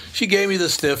she gave me the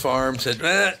stiff arm, said,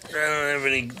 I don't have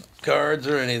any cards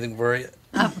or anything for you.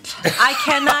 I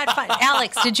cannot find.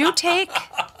 Alex, did you take?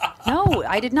 No,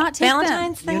 I did not take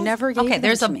Valentine's them. things? You never gave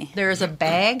them to me. There's a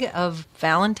bag of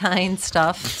Valentine's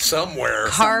stuff. Somewhere.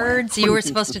 Cards. You were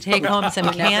supposed to take home some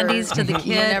candies to the kid.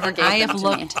 You never gave I them have to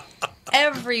looked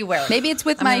everywhere. Maybe it's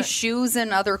with my shoes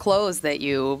and other clothes that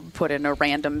you put in a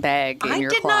random bag in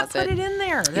your closet. I did not put it in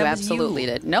there. You absolutely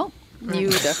did. No,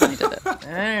 you definitely did it. All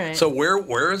right. So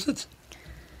where is it?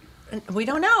 We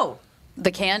don't know.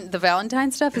 The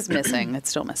Valentine stuff is missing. It's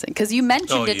still missing because you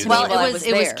mentioned it to me well, while I was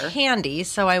there. It was candy,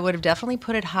 so I would have definitely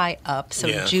put it high up.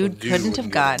 So Jude couldn't have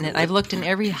gotten it. I've looked in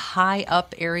every high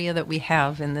up area that we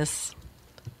have in this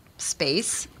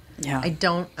space. Yeah. I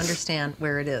don't understand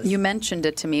where it is. You mentioned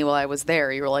it to me while I was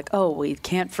there. You were like, "Oh, we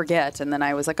can't forget," and then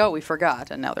I was like, "Oh, we forgot,"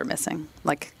 and now they're missing.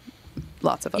 Like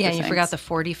lots of other things. Yeah, you forgot the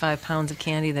 45 pounds of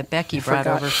candy that Becky brought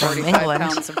over from 45 England.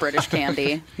 pounds of British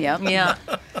candy. Yep. Yeah.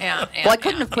 Well, I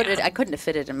couldn't have put it. I couldn't have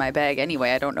fit it in my bag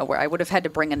anyway. I don't know where. I would have had to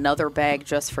bring another bag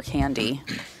just for candy.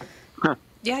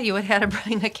 Yeah, you would have had to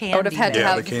bring a candy. I would have had to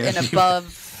bag. have an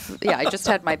above. Yeah, I just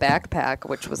had my backpack,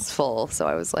 which was full. So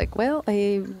I was like, well,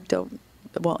 I don't.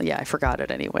 Well, yeah, I forgot it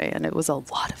anyway, and it was a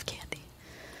lot of candy.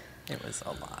 It was a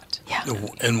lot. Yeah.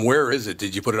 And where is it?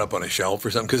 Did you put it up on a shelf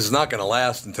or something? Because it's not going to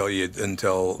last until.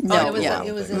 No,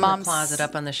 it was in Mom's the closet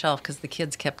up on the shelf because the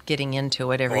kids kept getting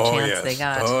into it every chance they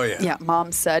got. Oh, yeah. Yeah,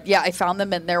 Mom said, yeah, I found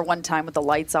them in there one time with the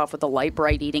lights off with the light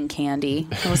bright eating candy.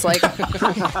 I was like,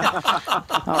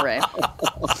 all right.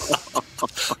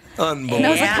 Unbelievable. And I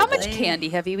was like, how much candy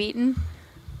have you eaten?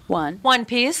 1. 1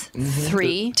 piece.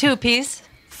 3. 2 piece.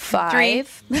 5.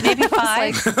 3. Maybe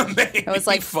 5. It was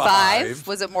like 5.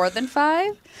 Was it more than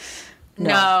 5?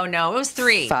 No, it was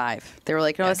 3. 5. They were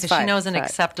like, no, it's 5. Because she knows an 5.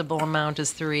 acceptable amount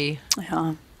is 3.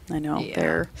 Yeah, I know.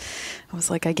 Yeah. I was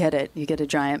like, I get it. You get a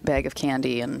giant bag of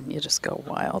candy and you just go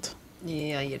wild.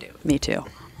 Yeah, you do. Me too.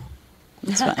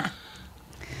 It's fine.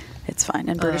 It's fine.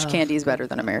 And British candy is better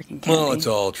than American candy. Well, it's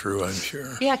all true, I'm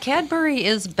sure. Yeah, Cadbury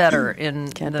is better in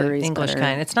the English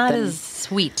kind. It's not as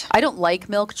sweet. I don't like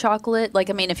milk chocolate. Like,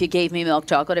 I mean, if you gave me milk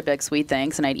chocolate, I'd be like, sweet,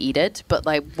 thanks, and I'd eat it. But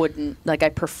I wouldn't, like, I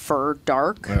prefer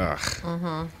dark.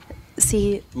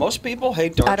 See, most people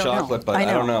hate dark chocolate, but I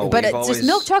don't know. But it's just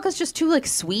milk chocolate's just too like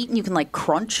sweet, and you can like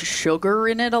crunch sugar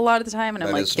in it a lot of the time, and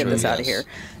I'm like, get this out of here.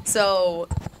 So,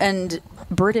 and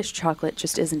British chocolate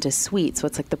just isn't as sweet, so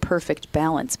it's like the perfect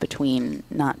balance between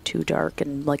not too dark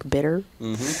and like bitter.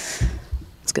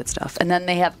 It's good stuff. And then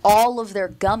they have all of their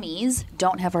gummies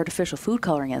don't have artificial food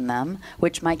coloring in them,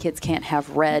 which my kids can't have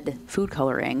red food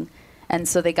coloring. And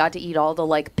so they got to eat all the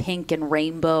like pink and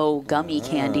rainbow gummy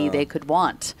candy they could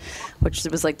want, which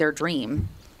was like their dream.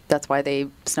 That's why they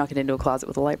snuck it into a closet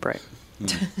with a light bright.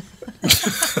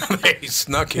 They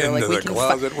snuck into the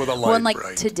closet with a light Well, and like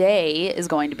bright. today is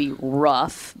going to be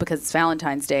rough because it's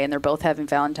Valentine's Day, and they're both having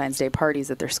Valentine's Day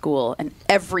parties at their school, and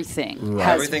everything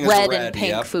has Everything is red and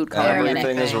pink food coloring in it.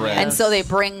 Everything is red. And so they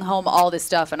bring home all this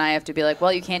stuff, and I have to be like,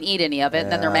 well, you can't eat any of it.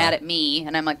 And then they're mad at me,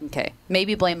 and I'm like, okay,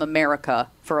 maybe blame America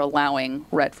for allowing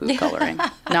red food coloring.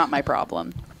 Not my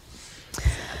problem.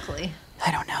 Exactly. I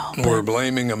don't know. We're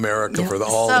blaming America for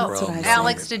all the problems.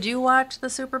 Alex, did you watch the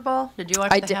Super Bowl? Did you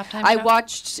watch the halftime I show?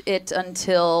 watched it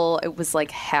until it was like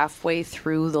halfway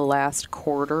through the last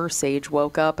quarter. Sage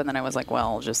woke up, and then I was like, well,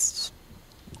 I'll just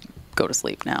go to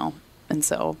sleep now. And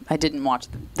so I didn't watch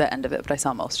the end of it, but I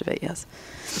saw most of it, yes.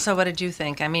 So what did you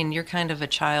think? I mean, you're kind of a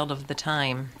child of the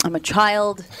time. I'm a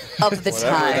child of the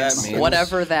time.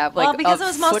 Whatever that Well, like, because it of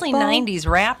was mostly football? 90s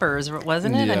rappers,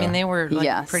 wasn't it? I mean, they were like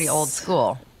Yes. pretty old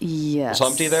school. Yes. Was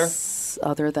Humpty there?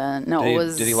 Other than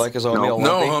Did he like his own meal?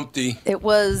 No, Humpty. It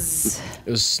was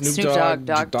Snoop Dogg,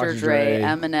 Dogg, Dr. Dre,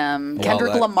 Eminem, Well,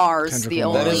 Kendrick Lamar's Kendrick the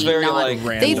Lamar. only That is very, non- like,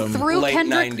 they random. threw Late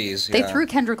Kendrick 90s, They yeah. threw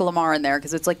Kendrick Lamar in there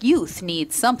because it's like youth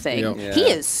needs something. Yep. Yeah. He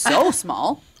is so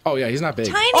small. Oh yeah, he's not big.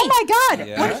 Tiny. Oh my God!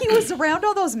 Yeah. When he was around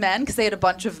all those men, because they had a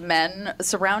bunch of men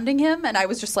surrounding him, and I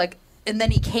was just like, and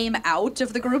then he came out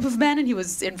of the group of men, and he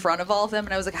was in front of all of them,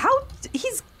 and I was like, how?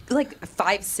 He's like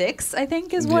 5'6", I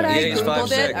think is what Yeah, I he's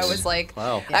googled it. 5'6". I was like,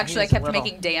 Wow. Yeah, actually, I he was kept little.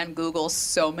 making Dan Google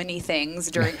so many things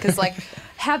during because like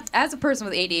as a person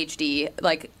with ADHD,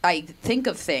 like I think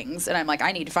of things and I'm like,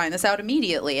 I need to find this out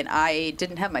immediately, and I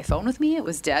didn't have my phone with me; it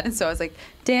was dead, and so I was like,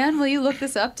 Dan, will you look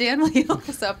this up? Dan, will you look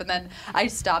this up? And then I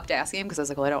stopped asking him because I was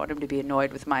like, well, I don't want him to be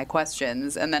annoyed with my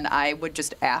questions, and then I would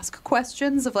just ask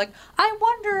questions of like, I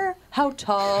wonder how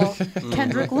tall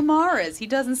Kendrick Lamar is. He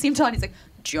doesn't seem tall. And he's like,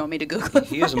 do you want me to Google it?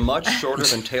 He is much shorter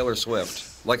than Taylor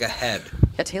Swift, like a head.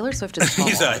 Yeah, Taylor Swift is small.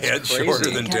 He's a head crazy. shorter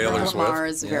than Kendrick Taylor Lamar Swift.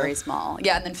 is very small.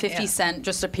 Yeah, and then 50 Cent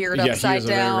just appeared Yeah, he upside was a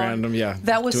very down. random, yeah,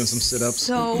 That was doing some sit-ups.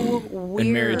 so weird.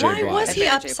 Mary J. Blige. Why was And he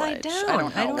Mary J. upside Blige. down? I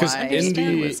don't know Because why. in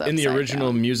He was the upside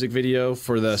original down. music video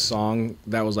for the song,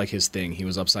 that was like his thing. He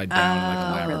was upside down in like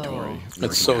a laboratory.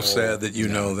 It's so sad that you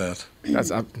know that.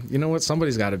 That's you know what?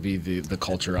 Somebody's got to be the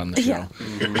culture on the show. Yeah.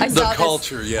 I The saw this-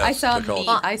 culture, yes, I saw, the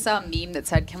culture. I saw a meme that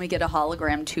said, can we get a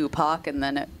hologram Tupac? And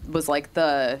then it was like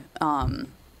the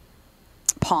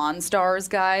Pawn Stars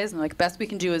guys. And like, best we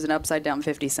can do is an upside down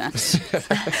 50 Cent.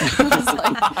 I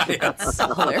was like, that's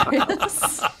so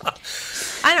hilarious.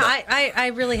 I know. I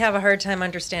really have a hard time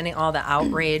understanding all the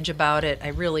outrage about it. I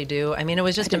really do. I mean, it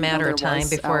was just a didn't know matter of there time was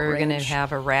before we were going to outrage.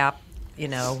 have a rap,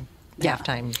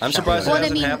 halftime. I'm show. surprised Well, it I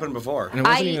hasn't mean, happened before. And it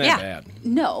wasn't even that yeah. bad.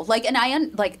 No, like, and I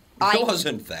It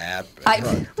wasn't that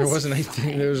bad. There wasn't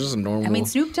anything. It was just a normal. I mean,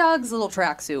 Snoop Dogg's little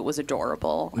tracksuit was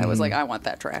adorable. I was like, I want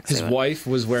that tracksuit. his wife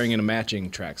was wearing a matching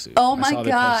tracksuit. Oh I my saw they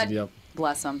God! posted, yep.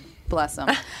 Bless him, bless him.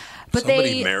 But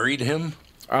Somebody they married him?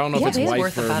 I don't know Yeah, if they it's had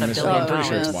wife worth or about $1 Miss. billion I'm pretty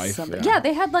sure it's dollars. wife. Yeah,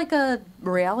 they had like a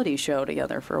reality show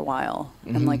together for a while,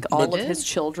 and like all of his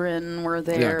children were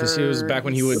there. Yeah, because he was back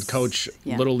when he would coach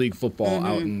Yeah. Little League football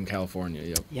out in California.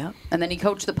 Yep. Yep. And then he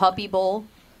coached the Puppy Bowl.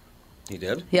 He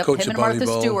did? Yep, Coach him the and Puppy Martha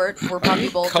Bowl. Stewart were Puppy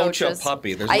Bowl Coach a coaches.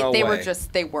 puppy, there's no they way.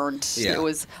 they weren't. Yeah. It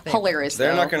was hilarious.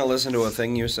 They're though. not going to listen to a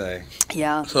thing you say.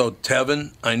 Yeah. So,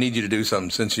 Tevin, I need you to do something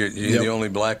since you're Yep. the only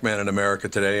black man in America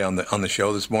today on the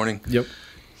show this morning. Yep.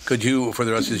 Could you, for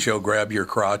the rest of the show, grab your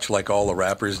crotch like all the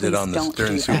rappers did during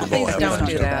the Super Bowl? Please don't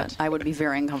do that. I would be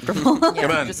very uncomfortable.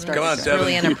 Come on, Devin.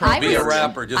 Really inappropriate. Be a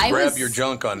rapper. Just grab your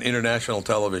junk on international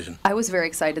television. I was very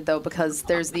excited, though, because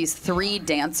there's these 3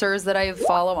 dancers that I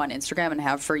follow on Instagram and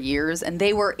have for years, and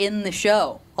they were in the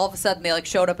show. All of a sudden, they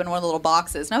showed up in one of the little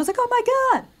boxes, and I was like, oh, my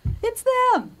God, it's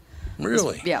them.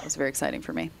 Really? It was very exciting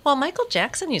for me. Well, Michael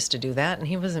Jackson used to do that, and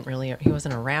he wasn't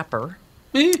a rapper.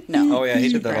 No. Oh, yeah, he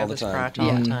did that all the time.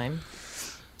 All the time.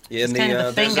 Yeah, it's kind of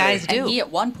the thing guys do. And he at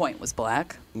one point was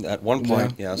black. At one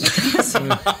point, yes. There's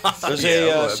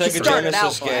a Sega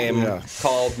Genesis game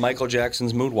called Michael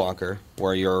Jackson's Moonwalker,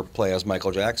 where you play as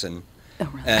Michael Jackson. Oh,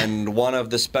 really? And one of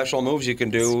the special moves you can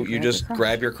do, you just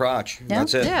grab your crotch. Yeah.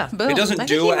 That's it. Yeah, boom. It doesn't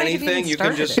do anything. You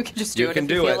can just do it if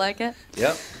you feel like it.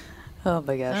 Yep. Oh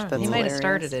my gosh, that's he might have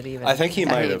started it even. I think he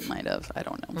might have. I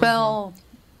don't know. Well,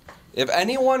 if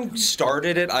anyone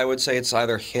started it, I would say it's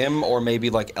either him or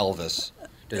maybe like Elvis.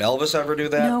 Did Elvis ever do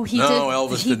that? No,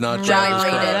 Elvis did not grab his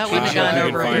crotch.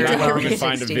 I'm going to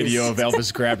find a video of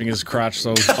Elvis grabbing his crotch so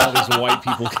all these white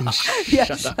people can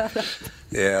shut up.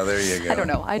 Yeah, there you go. I don't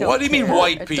know. What do you mean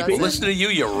white people? Listen to you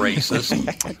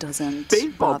racist. It doesn't.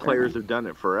 Baseball players have done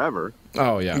it forever.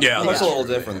 Oh, yeah. Yeah, that's a little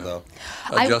different, though.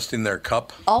 Adjusting their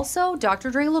cup. Also,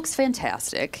 Dr. Dre looks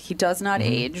fantastic. He does not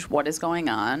age. What is going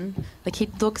on? Like, he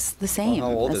looks the same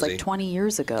as like 20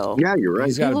 years ago. Yeah, you're right.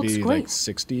 He's got to be great. like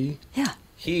 60. Yeah.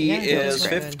 He is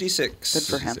 56. Good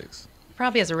for him.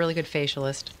 Probably has a really good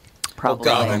facialist. Probably.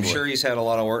 Oh, God, I'm sure he's had a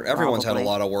lot of work. Everyone's had a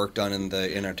lot of work done in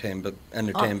the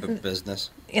entertainment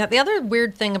business. Yeah, the other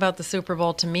weird thing about the Super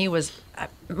Bowl to me was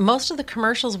most of the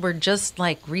commercials were just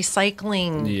like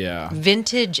recycling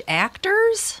vintage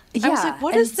actors. Yeah. I was like,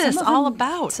 what is this all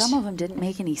about? Some of them didn't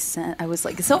make any sense. I was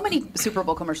like, so many Super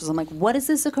Bowl commercials. I'm like, what is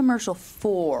this a commercial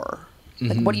for?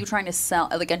 Like, what are you trying to sell?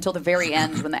 Like, until the very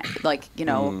end when that,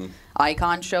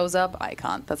 icon shows up.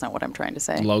 Icon. That's not what I'm trying to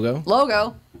say.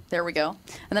 Logo. There we go.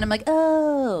 And then I'm like,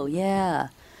 oh, yeah.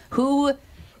 Who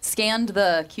scanned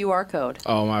the QR code?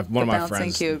 Oh, one of my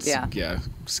friends. Cube, scanned.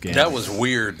 That was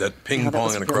weird, that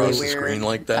ping-ponging across the screen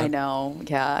like that. I know.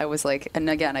 Yeah, I was like, and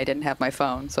again, I didn't have my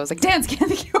phone. So I was like, Dan, scan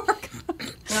the QR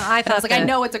code. I was like, I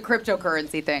know it's a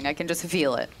cryptocurrency thing. I can just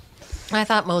feel it. I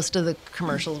thought most of the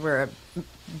commercials were a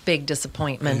big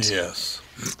disappointment. Yes.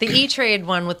 The E-Trade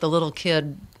one with the little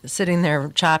kid sitting there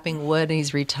chopping wood, and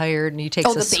he's retired, and he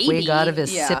takes a swig out of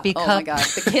his sippy cup. Oh my god,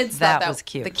 the kids that was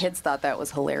cute. The kids thought that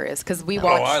was hilarious because we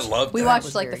watched. I loved we that.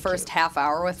 watched like the first half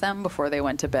hour with them before they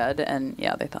went to bed, and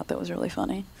they thought that was really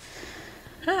funny.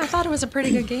 I thought it was a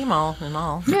pretty good game, all in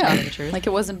all. Yeah, the truth. Like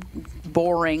it wasn't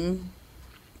boring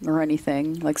or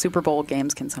anything. Like Super Bowl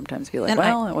games can sometimes be like, it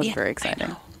wasn't very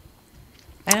exciting.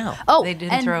 I know. Oh, they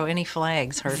didn't throw any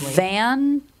flags hardly.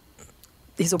 Van,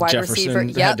 he's a wide receiver.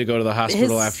 Jefferson had to go to the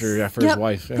hospital after his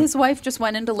wife. Yeah. His wife just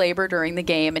went into labor during the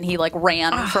game, and he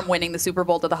ran from winning the Super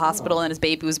Bowl to the hospital, and his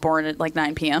baby was born at like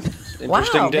 9 p.m.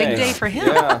 Wow, big day for him.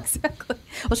 Yeah. Exactly.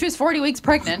 Well, she was 40 weeks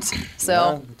pregnant,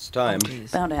 so it's time.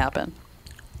 Bound to happen.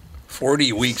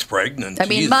 40 weeks pregnant. I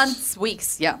mean, months,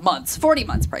 weeks. Yeah, months. 40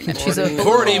 months pregnant. She's a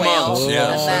 40 months.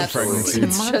 Yeah, pregnancy.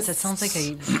 Months. It sounds like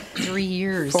 3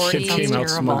 years. 40 Kid came out terrible.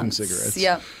 smoking cigarettes.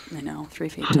 Yep, I know. 3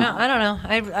 feet tall. No, I don't know.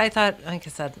 I thought, like I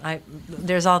said,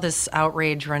 there's all this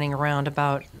outrage running around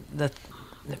about the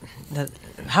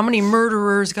how many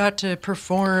murderers got to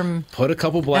perform. Put a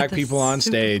couple black people on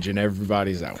stage, and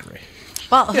everybody's outraged.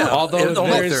 Well, although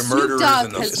only if they're murderers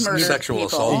and sexual people.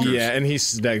 assaulters. Yeah, and he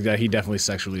definitely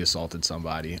sexually assaulted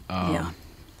somebody. Yeah.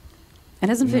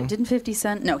 And didn't 50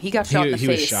 Cent? No, he got shot in the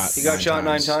face. Was shot. He got shot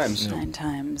 9 times. 9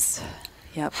 times.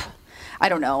 Yep. I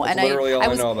don't know. That's and literally all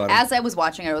I know about him. As I was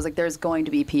watching it, I was like, there's going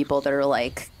to be people that are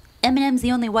like, Eminem's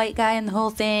the only white guy in the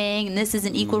whole thing, and this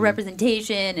isn't equal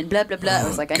representation, and blah, blah, blah. I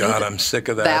was like, I'm sick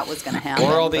of that. That was going to happen.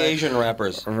 Or all the Asian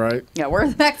rappers. Right. Yeah,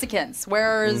 where's the Mexicans?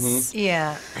 Where's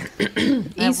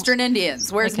Eastern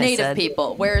Indians? Where's Native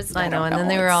people? Where's I know, and then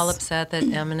they were all upset that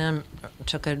Eminem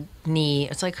took a knee.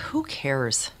 It's like, who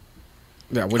cares?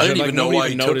 Yeah, I didn't even know why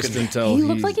he took it. Until he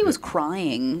looked like he was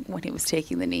crying when he was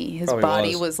taking the knee. His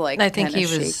body was like, I think he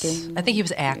was shaking. I think he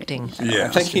was acting. Yeah, I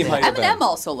think he might have been. Eminem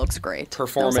also looks great.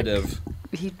 Performative.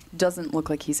 He doesn't look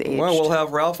like he's aged. Well, we'll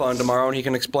have Ralph on tomorrow, and he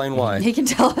can explain why. He can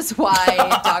tell us why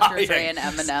Dr. Dre and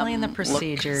Eminem explain the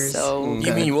procedures.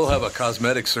 You mean we'll have a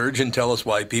cosmetic surgeon tell us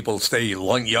why people stay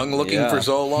young looking for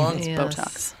so long?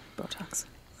 Botox.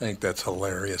 I think that's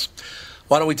hilarious.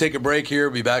 Why don't we take a break here?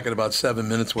 We'll be back in about 7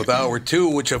 minutes with Hour 2,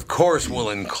 which of course will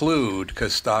include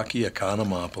Kostaki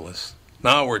Economopoulos.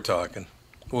 Now we're talking.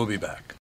 We'll be back.